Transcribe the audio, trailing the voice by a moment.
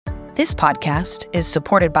This podcast is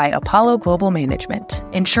supported by Apollo Global Management,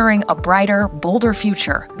 ensuring a brighter, bolder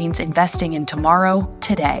future means investing in tomorrow,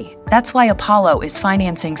 today. That's why Apollo is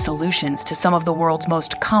financing solutions to some of the world's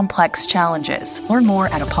most complex challenges. Learn more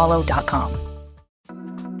at apollo.com.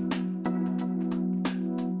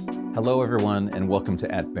 Hello, everyone, and welcome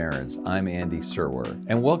to At Barron's. I'm Andy Serwer,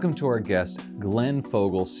 and welcome to our guest, Glenn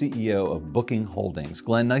Fogel, CEO of Booking Holdings.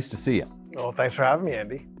 Glenn, nice to see you. Well, thanks for having me,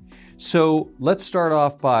 Andy. So let's start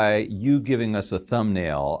off by you giving us a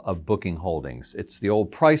thumbnail of Booking Holdings. It's the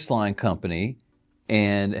old Priceline company,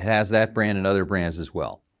 and it has that brand and other brands as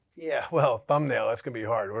well. Yeah, well, thumbnail, that's going to be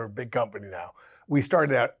hard. We're a big company now. We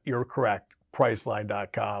started out, you're correct,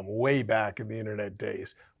 Priceline.com, way back in the internet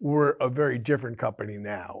days. We're a very different company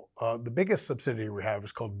now. The biggest subsidiary we have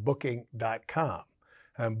is called Booking.com.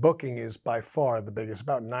 And Booking is by far the biggest,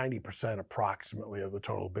 about 90% approximately of the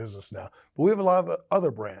total business now. But we have a lot of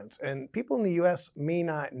other brands. And people in the US may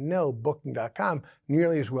not know Booking.com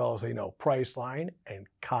nearly as well as they know Priceline and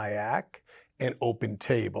Kayak and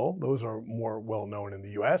OpenTable. Those are more well known in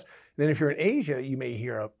the US. Then if you're in Asia, you may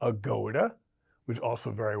hear of Agoda, which is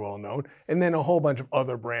also very well known, and then a whole bunch of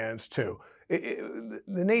other brands too. The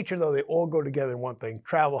nature, though, they all go together in one thing: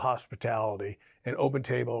 travel, hospitality, and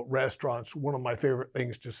OpenTable, restaurants. One of my favorite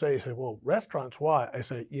things to say is, well, restaurants, why? I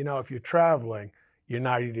say, if you're traveling, you're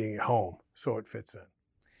not eating at home, so it fits in.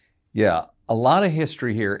 Yeah, a lot of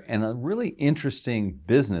history here and a really interesting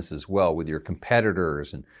business as well with your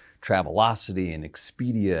competitors and Travelocity and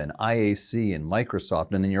Expedia and IAC and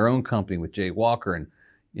Microsoft, and then your own company with Jay Walker and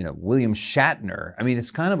William Shatner. I mean,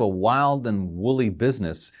 it's kind of a wild and woolly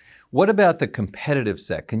business. What about the competitive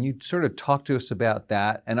set? Can you sort of talk to us about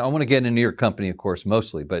that? And I want to get into your company, of course,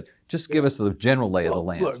 mostly, but just give us the general lay of the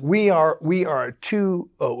land. Look, we are a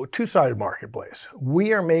two-sided marketplace.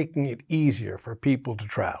 We are making it easier for people to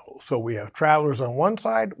travel. So we have travelers on one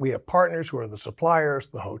side, we have partners who are the suppliers,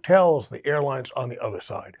 the hotels, the airlines on the other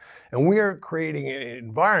side. And we are creating an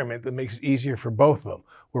environment that makes it easier for both of them.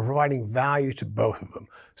 We're providing value to both of them.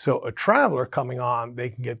 So a traveler coming on,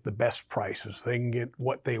 they can get the best prices. They can get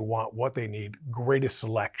what they want, what they need, greatest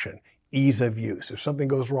selection, ease of use. If something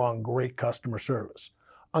goes wrong, great customer service.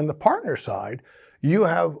 On the partner side, you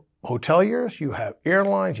have hoteliers, you have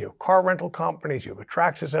airlines, you have car rental companies, you have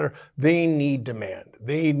attraction center. They need demand.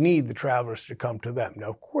 They need the travelers to come to them. Now,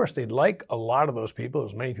 of course, they'd like a lot of those people,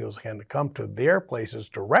 as many people as can, to come to their places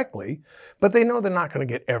directly, but they know they're not going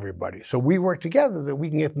to get everybody. So we work together that we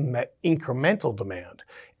can get them that incremental demand.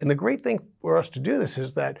 And the great thing for us to do this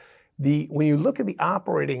is that when you look at the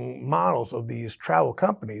operating models of these travel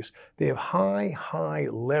companies, they have high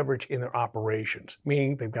leverage in their operations,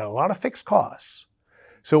 meaning they've got a lot of fixed costs.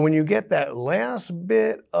 So when you get that last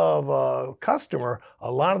bit of a customer,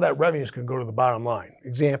 a lot of that revenue is going to go to the bottom line.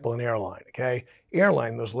 Example, an airline, okay?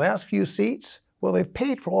 Airline, those last few seats, well, they've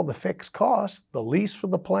paid for all the fixed costs, the lease for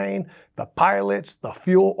the plane, the pilots, the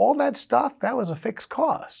fuel, all that stuff, that was a fixed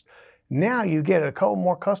cost. Now you get a couple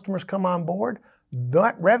more customers come on board,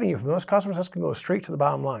 that revenue from those customers, that's going to go straight to the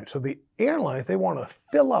bottom line. So the airlines, they want to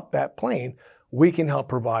fill up that plane. We can help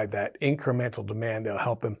provide that incremental demand. They'll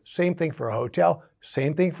help them. Same thing for a hotel,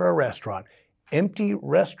 same thing for a restaurant. Empty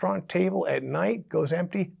restaurant table at night goes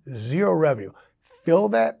empty, zero revenue. Fill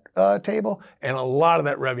that table, and a lot of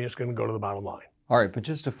that revenue is going to go to the bottom line. All right, but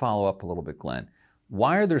just to follow up a little bit, Glenn,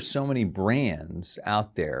 why are there so many brands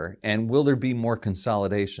out there, and will there be more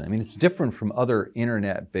consolidation? I mean, it's different from other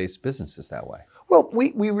internet-based businesses that way. Well,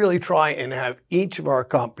 we really try and have each of our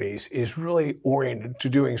companies is really oriented to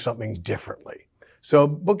doing something differently. So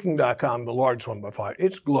Booking.com, the largest one by far,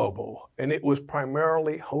 it's global, and it was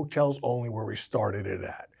primarily hotels only where we started it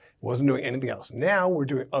at. It wasn't doing anything else. Now we're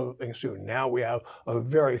doing other things too. Now we have a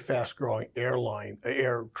very fast-growing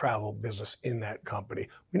air travel business in that company.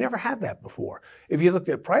 We never had that before. If you looked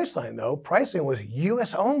at Priceline, though, Priceline was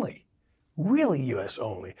U.S. only, really U.S.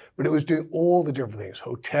 only, but it was doing all the different things: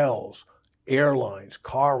 hotels, airlines,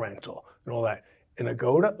 car rental, and all that. And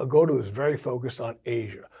Agoda is very focused on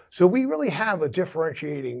Asia. So we really have a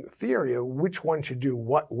differentiating theory of which one should do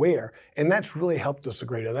what where, and that's really helped us a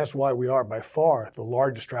great deal. That's why we are by far the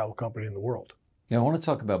largest travel company in the world. Now, I want to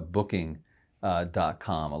talk about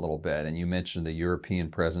Booking.com a little bit, and you mentioned the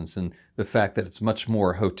European presence and the fact that it's much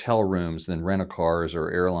more hotel rooms than rent-a-cars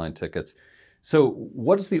or airline tickets. So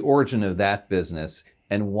what is the origin of that business,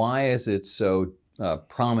 and why is it so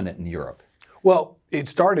prominent in Europe? Well, it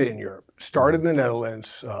started in Europe. Started in the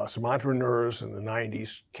Netherlands. Some entrepreneurs in the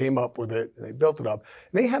 90s came up with it. And they built it up.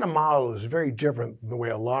 They had a model that was very different than the way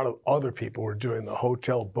a lot of other people were doing the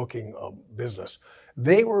hotel booking business.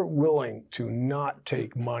 They were willing to not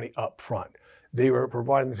take money up front. They were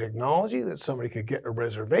providing the technology that somebody could get a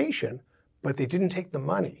reservation, but they didn't take the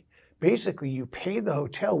money. Basically, you paid the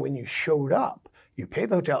hotel when you showed up. You paid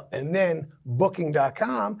the hotel, and then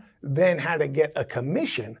Booking.com then had to get a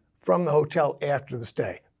commission from the hotel after the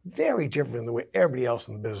stay. Very different than the way everybody else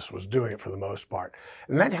in the business was doing it for the most part.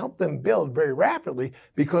 And that helped them build very rapidly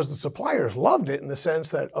because the suppliers loved it in the sense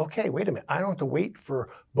that, okay, wait a minute, I don't have to wait for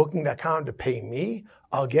Booking.com to pay me.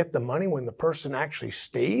 I'll get the money when the person actually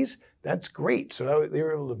stays. That's great. So they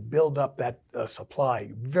were able to build up that supply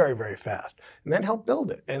very, very fast. And that helped build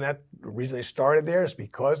it. And the reason they started there is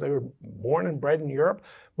because they were born and bred in Europe.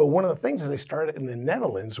 But one of the things is they started in the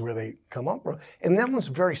Netherlands where they come up from. And the Netherlands is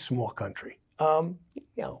a very small country.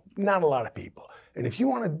 Not a lot of people. And if you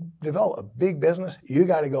want to develop a big business, you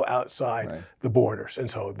got to go outside the borders. And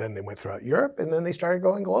so then they went throughout Europe, and then they started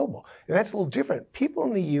going global. And that's a little different. People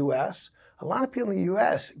in the U.S., a lot of people in the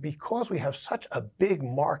U.S., because we have such a big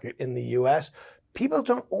market in the U.S., people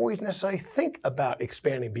don't always necessarily think about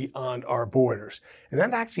expanding beyond our borders. And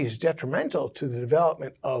that actually is detrimental to the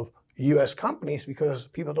development of U.S. companies because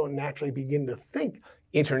people don't naturally begin to think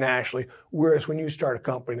internationally, whereas when you start a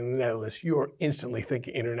company in the Netherlands, you are instantly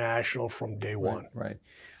thinking international from day one. Right.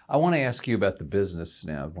 I want to ask you about the business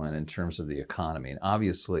now, Glenn, in terms of the economy. And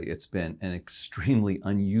obviously, it's been an extremely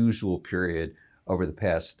unusual period over the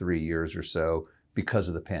past 3 years or so because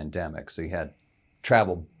of the pandemic. So you had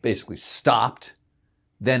travel basically stopped,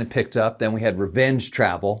 then it picked up, then we had revenge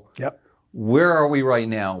travel. Yep. Where are we right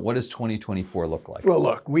now? What does 2024 look like? Well,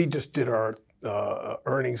 look, we just did our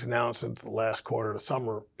earnings announcements the last quarter. The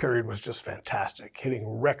summer period was just fantastic, hitting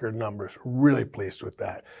record numbers, really pleased with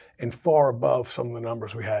that, and far above some of the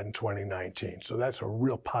numbers we had in 2019. So that's a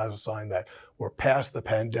real positive sign that we're past the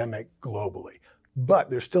pandemic globally. But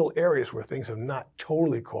there's still areas where things have not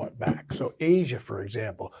totally caught back. So Asia, for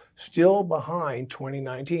example, still behind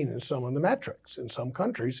 2019 in some of the metrics. In some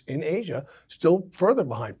countries in Asia, still further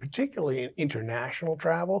behind, particularly in international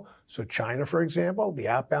travel. So China, for example, the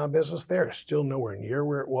outbound business there is still nowhere near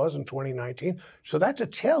where it was in 2019. So that's a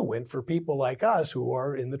tailwind for people like us who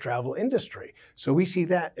are in the travel industry. So we see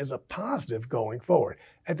that as a positive going forward.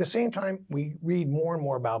 At the same time, we read more and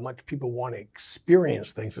more about how much people want to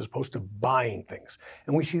experience things as opposed to buying things.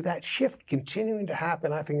 And we see that shift continuing to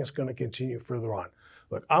happen. I think it's going to continue further on.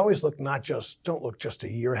 Look, I always don't look just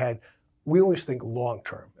a year ahead. We always think long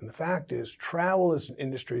term. And the fact is, travel is an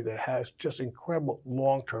industry that has just incredible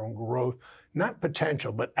long-term growth, not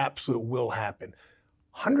potential, but absolute will happen.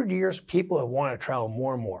 100 years, people have wanted to travel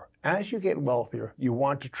more and more. As you get wealthier, you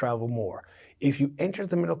want to travel more. If you enter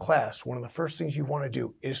the middle class, one of the first things you want to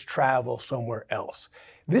do is travel somewhere else.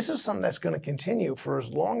 This is something that's going to continue for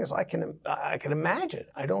as long as I can imagine.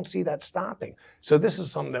 I don't see that stopping. So this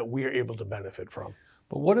is something that we are able to benefit from.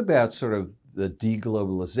 But what about sort of the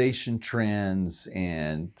deglobalization trends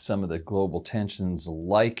and some of the global tensions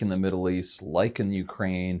like in the Middle East, like in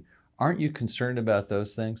Ukraine? Aren't you concerned about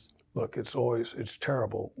those things? Look, it's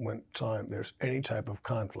terrible when there's any type of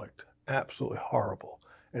conflict. Absolutely horrible.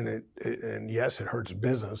 And yes, it hurts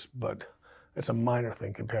business, but it's a minor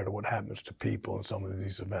thing compared to what happens to people in some of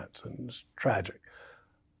these events, and it's tragic.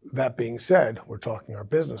 That being said, we're talking our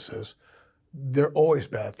businesses. There are always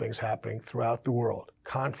bad things happening throughout the world.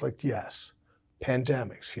 Conflict, yes.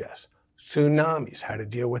 Pandemics, yes. Tsunamis, had to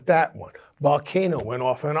deal with that one. Volcano went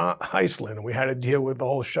off in Iceland, and we had to deal with the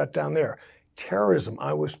whole shutdown there. Terrorism,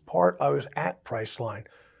 I was at Priceline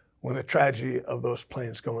when the tragedy of those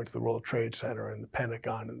planes going to the World Trade Center and the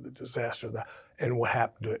Pentagon and the disaster of that, and what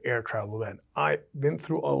happened to air travel then. I've been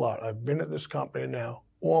through a lot. I've been at this company now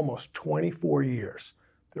almost 24 years.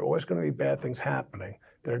 There are always going to be bad things happening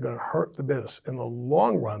that are going to hurt the business. In the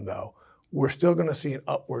long run, though, we're still going to see an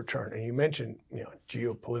upward turn. And you mentioned,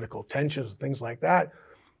 geopolitical tensions and things like that.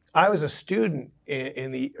 I was a student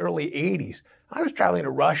in the early 80s. I was traveling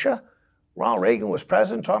to Russia. Ronald Reagan was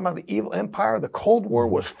president, talking about the evil empire. The Cold War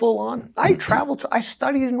was full on. I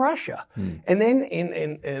studied in Russia. And then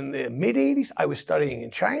in the mid 80s, I was studying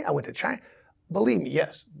in China. I went to China. Believe me,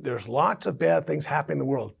 yes, there's lots of bad things happening in the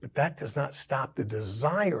world, but that does not stop the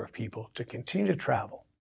desire of people to continue to travel.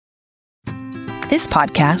 This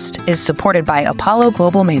podcast is supported by Apollo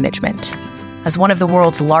Global Management. As one of the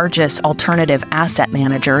world's largest alternative asset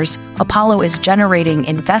managers, Apollo is generating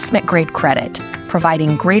investment-grade credit,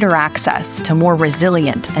 providing greater access to more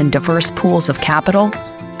resilient and diverse pools of capital,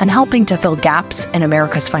 and helping to fill gaps in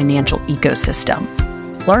America's financial ecosystem.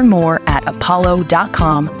 Learn more at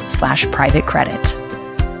apollo.com/private credit.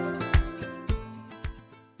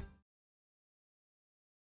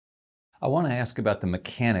 I want to ask about the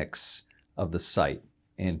mechanics of the site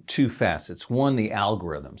in two facets. One, the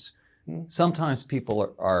algorithms. Sometimes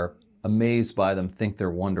people are amazed by them, think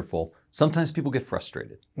they're wonderful. Sometimes people get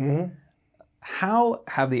frustrated. Mm-hmm. How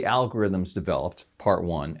have the algorithms developed, part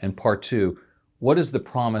one, and part two, what does the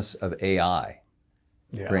promise of AI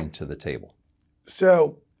bring to the table?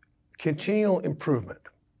 So, continual improvement,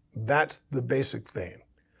 that's the basic theme.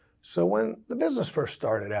 So when the business first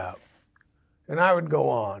started out, and I would go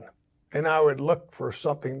on, and I would look for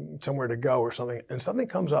something, somewhere to go or something, and something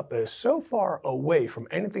comes up that is so far away from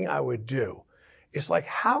anything I would do. It's like,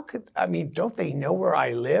 don't they know where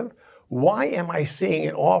I live? Why am I seeing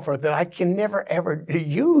an offer that I can never ever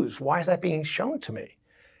use? Why is that being shown to me?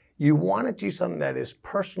 You want to do something that is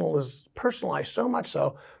personalized so much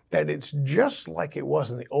so that it's just like it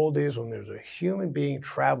was in the old days when there was a human being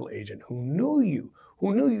travel agent who knew you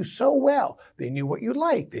so well. They knew what you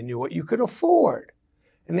liked, they knew what you could afford.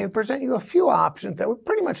 And they would present you a few options that would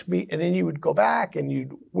pretty much be, and then you would go back and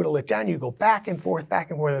you'd whittle it down, you go back and forth, and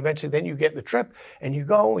eventually then you get the trip and you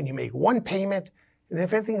go and you make one payment, and then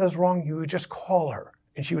if anything goes wrong, you would just call her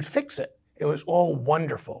and she would fix it. It was all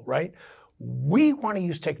wonderful, right? We want to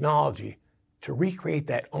use technology to recreate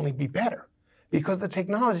that, only be better. Because the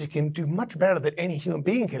technology can do much better than any human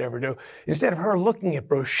being could ever do. Instead of her looking at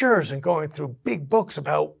brochures and going through big books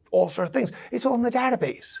about all sorts of things, it's all in the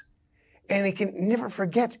database. And it can never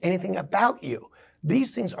forget anything about you.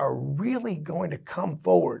 These things are really going to come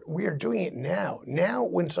forward. We are doing it now. Now,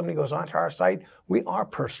 when somebody goes onto our site, we are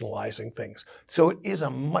personalizing things. So it is a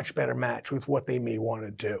much better match with what they may want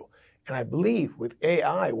to do. And I believe with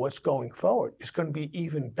AI, what's going forward is going to be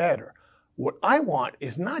even better. What I want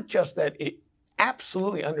is not just that it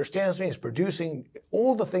absolutely understands me, is producing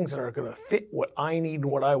all the things that are going to fit what I need and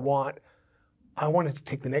what I want. I want it to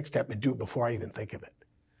take the next step and do it before I even think of it.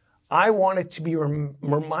 I want it to be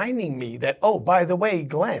reminding me that, oh, by the way,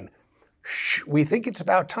 Glenn, we think it's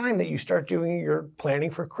about time that you start doing your planning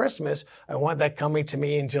for Christmas. I want that coming to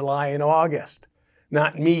me in July and August,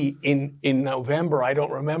 not me in November. I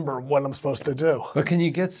don't remember what I'm supposed to do. But can you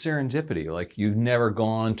get serendipity? Like, you've never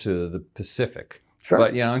gone to the Pacific. Sure.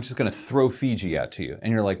 But, I'm just going to throw Fiji out to you.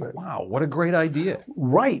 And you're like, wow, what a great idea.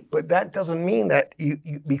 Right. But that doesn't mean that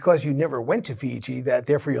you because you never went to Fiji, that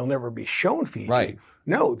therefore you'll never be shown Fiji. Right.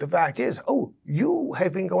 No, the fact is, you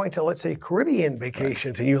have been going to, let's say, Caribbean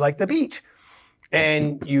vacations, and you like the beach.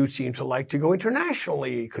 And you seem to like to go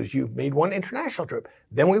internationally because you've made one international trip.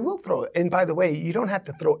 Then we will throw it. And by the way, you don't have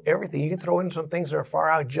to throw everything. You can throw in some things that are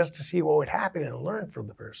far out just to see what would happen and learn from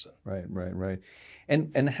the person. Right.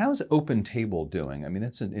 And how's Open Table doing? I mean,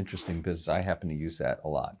 it's an interesting business. I happen to use that a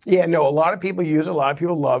lot. Yeah, no, a lot of people use it. A lot of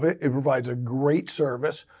people love it. It provides a great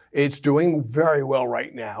service. It's doing very well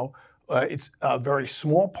right now. It's a very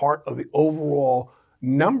small part of the overall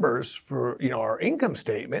numbers for our income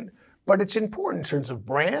statement. But it's important in terms of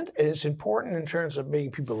brand, and it's important in terms of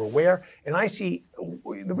making people aware. And I see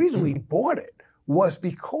the reason we bought it was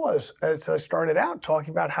because, as I started out talking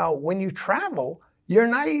about how when you travel, you're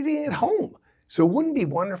not eating at home. So wouldn't it be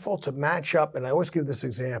wonderful to match up, and I always give this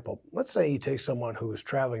example. Let's say you take someone who is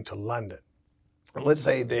traveling to London. Let's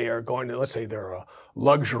say they're a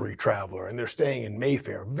luxury traveler and they're staying in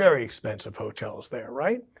Mayfair, very expensive hotels there,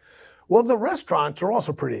 right? Well, the restaurants are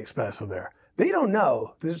also pretty expensive there. They don't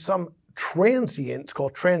know there's some transient, it's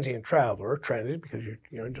called transient traveler, transient because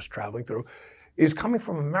you're just traveling through, is coming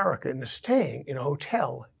from America and is staying in a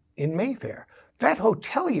hotel in Mayfair. That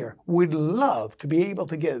hotelier would love to be able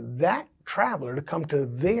to get that traveler to come to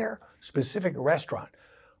their specific restaurant.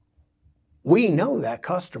 We know that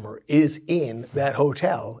customer is in that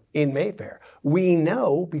hotel in Mayfair. We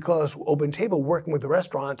know because Open Table, working with the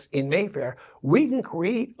restaurants in Mayfair, we can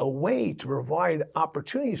create a way to provide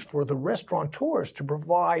opportunities for the restaurateurs to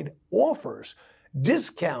provide offers,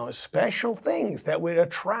 discounts, special things that would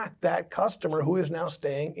attract that customer who is now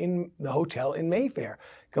staying in the hotel in Mayfair.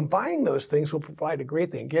 Combining those things will provide a great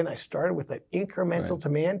thing. Again, I started with that incremental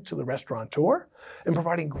demand to the restaurateur and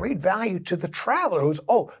providing great value to the traveler who's,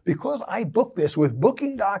 because I booked this with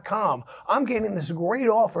Booking.com, I'm getting this great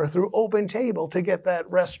offer through Open Table to get that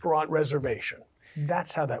restaurant reservation.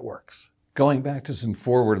 That's how that works. Going back to some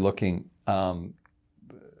forward-looking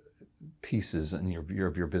pieces in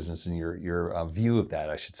your business and your view of that,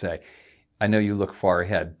 I should say. I know you look far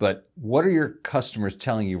ahead, but what are your customers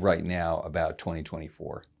telling you right now about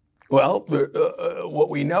 2024? Well, what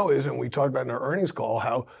we know is, and we talked about in our earnings call,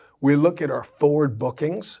 how we look at our forward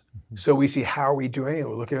bookings. So we see how are we doing, and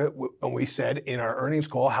we look at it, and we said in our earnings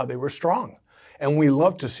call how they were strong. And we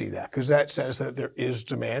love to see that because that says that there is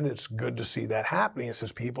demand. It's good to see that happening. It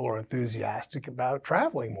says people are enthusiastic about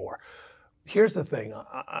traveling more. Here's the thing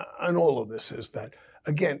on all of this is that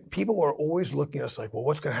again, people are always looking at us like, well,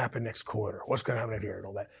 what's going to happen next quarter? What's going to happen here and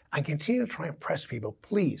all that? I continue to try and press people,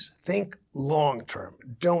 please think long term.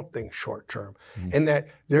 Don't think short term. And that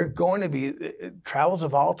they're going to be, travel's a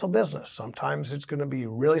volatile business. Sometimes it's going to be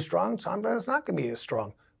really strong. Sometimes it's not going to be as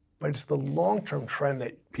strong. But it's the long term trend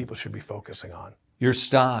that people should be focusing on. Your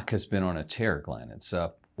stock has been on a tear, Glenn. It's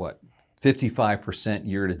up, 55%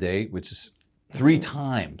 year to date, which is 3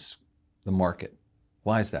 times the market.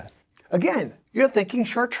 Why is that? Again, you're thinking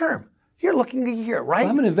short term. You're looking a year, right?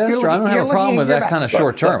 I'm an investor. I don't have a problem with that kind of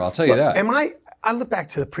short term. I'll tell you that. I look back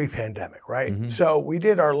to the pre-pandemic, right? So we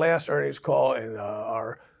did our last earnings call and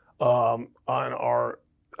on our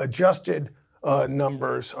adjusted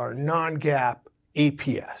numbers, our non-GAAP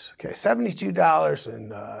EPS. Okay,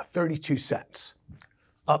 $72.32,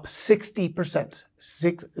 up 60%,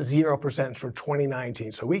 60% for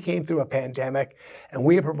 2019. So we came through a pandemic and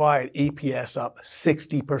we provided EPS up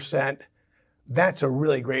 60%. That's a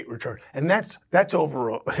really great return. And that's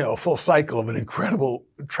over a full cycle of an incredible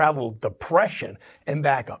travel depression and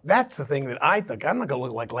back up. That's the thing that I think. I'm not going to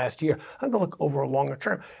look like last year. I'm going to look over a longer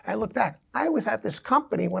term. I look back. I was at this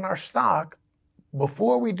company when our stock,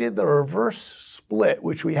 before we did the reverse split,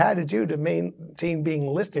 which we had to do to maintain being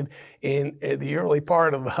listed in the early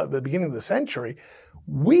part of the beginning of the century,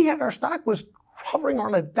 our stock was hovering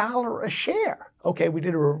on $1 a share. Okay, we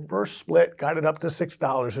did a reverse split, got it up to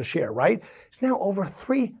 $6 a share, right? It's now over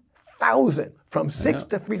 3,000, from 6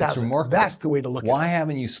 to 3,000. That's remarkable. That's the way to look at it. Why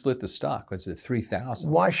haven't you split the stock? What's it, 3,000?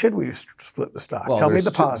 Why should we split the stock? Well, Tell me the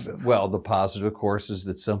positive. Well, the positive, of course, is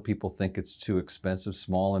that some people think it's too expensive.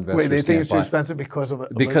 Small investors Wait, they think it's too buy. expensive because of On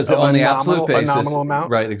a the absolute basis, a nominal amount?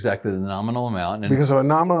 Right, exactly, the nominal amount. And because of a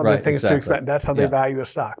nominal, right, they think it's too expensive. That's how they value a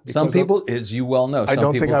stock. Some people, as you well know, I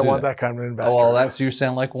don't think I want that. that kind of investor. Oh, well, you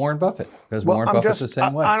sound like Warren Buffett, because Warren Buffett's the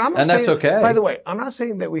same way. And that's okay. By the way, I'm not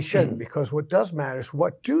saying that we shouldn't, because what does matter is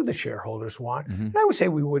what do the shareholders want. And I would say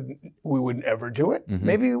we wouldn't ever do it.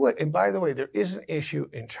 Maybe we would. And by the way, there is an issue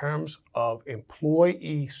in terms of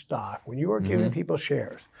employee stock. When you are giving people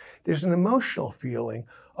shares, there's an emotional feeling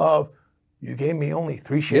of, you gave me only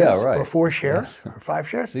 3 shares or 4 shares or 5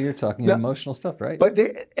 shares. So you're talking emotional stuff, right? But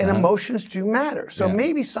emotions do matter. So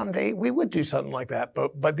maybe someday we would do something like that.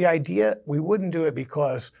 But the idea, we wouldn't do it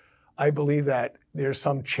because I believe that there's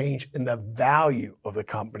some change in the value of the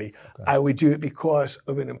company. Okay. I would do it because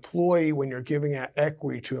of an employee, when you're giving out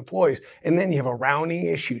equity to employees. And then you have a rounding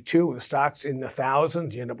issue too. With stocks in the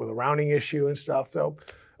thousands, you end up with a rounding issue and stuff. So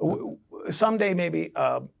someday maybe,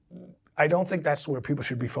 I don't think that's where people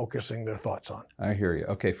should be focusing their thoughts on. I hear you.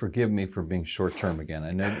 Okay, forgive me for being short term again.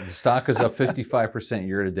 I know the stock is up 55%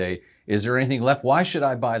 year to date. Is there anything left? Why should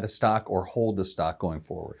I buy the stock or hold the stock going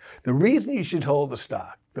forward? The reason you should hold the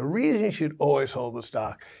stock, the reason you should always hold the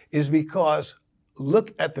stock, is because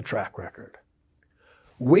look at the track record.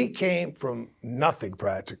 We came from nothing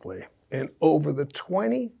practically, and over the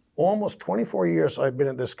almost 24 years I've been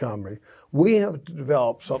at this company, we have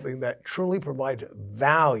developed something that truly provides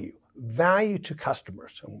value to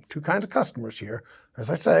customers. And 2 kinds of customers here. As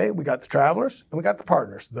I say, we got the travelers and we got the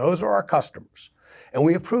partners. Those are our customers. And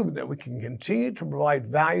we have proven that we can continue to provide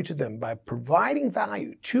value to them. By providing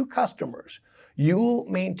value to customers, you will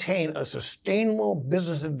maintain a sustainable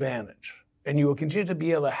business advantage. And you will continue to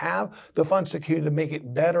be able to have the fund security to make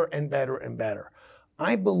it better and better and better.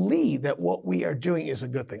 I believe that what we are doing is a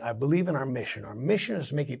good thing. I believe in our mission. Our mission is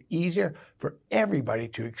to make it easier for everybody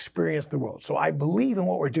to experience the world. So I believe in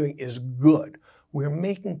what we're doing is good. We're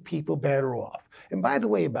making people better off. And by the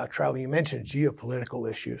way, about travel, you mentioned geopolitical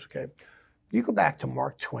issues, okay? You go back to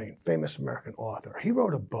Mark Twain, famous American author. He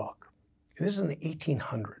wrote a book. This is in the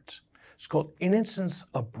 1800s. It's called Innocents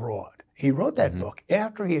Abroad. He wrote that book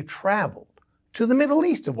after he had traveled to the Middle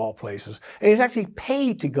East, of all places. And he's actually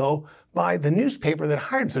paid to go by the newspaper that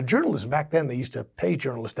hired him. So journalism, back then, they used to pay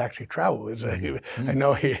journalists to actually travel. I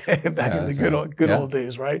know back in the good old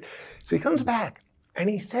days, right? So he comes back and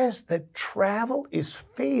he says that travel is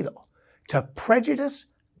fatal to prejudice,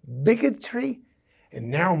 bigotry, and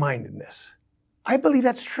narrow-mindedness. I believe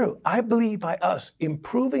that's true. I believe by us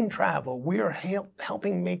improving travel, we are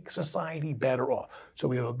helping make society better off. So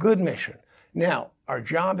we have a good mission. Now, our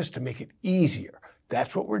job is to make it easier.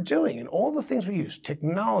 That's what we're doing. And all the things we use,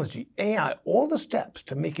 technology, AI, all the steps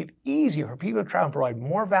to make it easier for people to travel and provide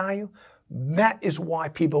more value, that is why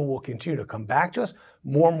people will continue to come back to us.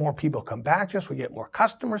 More and more people come back to us. We get more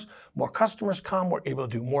customers come. We're able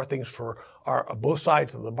to do more things for both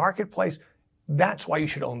sides of the marketplace. That's why you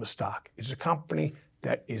should own the stock. It's a company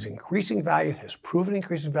that is increasing value, has proven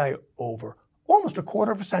increasing value over almost a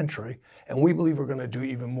quarter of a century, and we believe we're going to do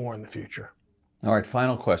even more in the future. All right,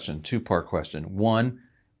 final question, 2-part question. 1,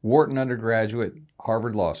 Wharton undergraduate,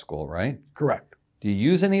 Harvard Law School, right? Correct. Do you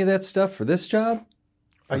use any of that stuff for this job?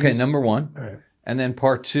 Okay, number one. All right. And then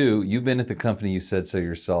part two, you've been at the company, you said so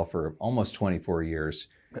yourself, for almost 24 years.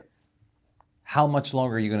 How much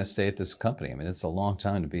longer are you going to stay at this company? I mean, it's a long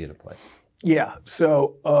time to be at a place. Yeah.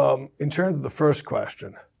 So in terms of the first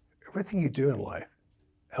question, everything you do in life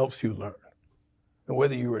helps you learn. And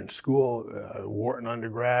whether you were in school, Wharton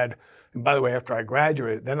undergrad, and by the way, after I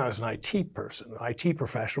graduated, then I was an IT person, an IT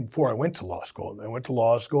professional before I went to law school. I went to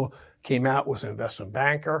law school, came out, was an investment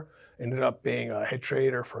banker, ended up being a head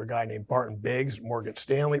trader for a guy named Barton Biggs at Morgan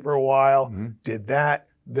Stanley for a while, did that.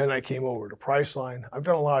 Then I came over to Priceline. I've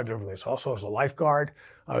done a lot of different things. Also as a lifeguard.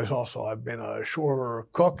 I've been a shore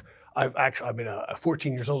cook. I've been a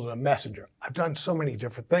 14 years old as a messenger. I've done so many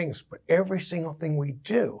different things, but every single thing we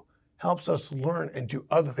do helps us learn and do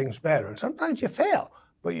other things better. And sometimes you fail,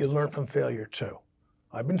 but you learn from failure too.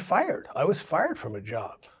 I've been fired. I was fired from a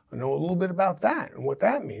job. I know a little bit about that and what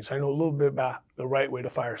that means. I know a little bit about the right way to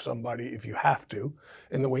fire somebody if you have to,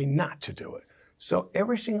 and the way not to do it. So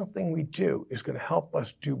every single thing we do is going to help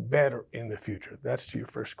us do better in the future. That's to your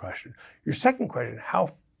first question. Your second question, how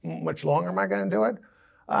much longer am I going to do it?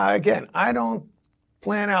 Again, I don't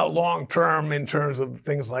plan out long term in terms of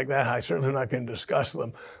things like that. I certainly am not going to discuss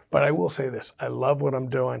them. But I will say this, I love what I'm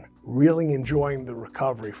doing, really enjoying the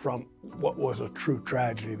recovery from what was a true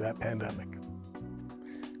tragedy, that pandemic.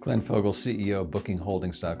 Glenn Fogel, CEO of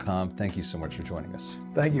BookingHoldings.com. Thank you so much for joining us.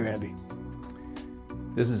 Thank you, Andy.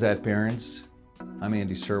 This is At Barron's. I'm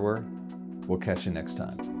Andy Serwer. We'll catch you next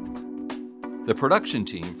time. The production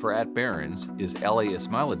team for At Barron's is Ellie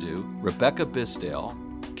Ismailadou, Rebecca Bisdale,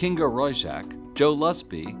 Kinga Royjak, Joe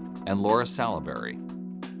Lusby, and Laura Salaberry.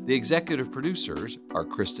 The executive producers are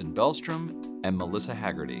Kristen Bellstrom and Melissa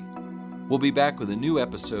Haggerty. We'll be back with a new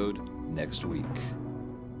episode next week.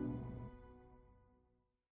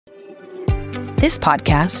 This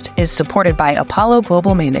podcast is supported by Apollo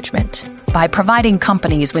Global Management. By providing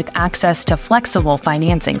companies with access to flexible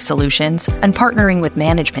financing solutions and partnering with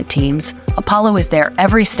management teams, Apollo is there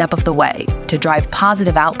every step of the way to drive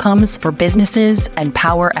positive outcomes for businesses and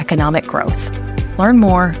power economic growth. Learn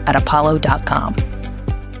more at apollo.com.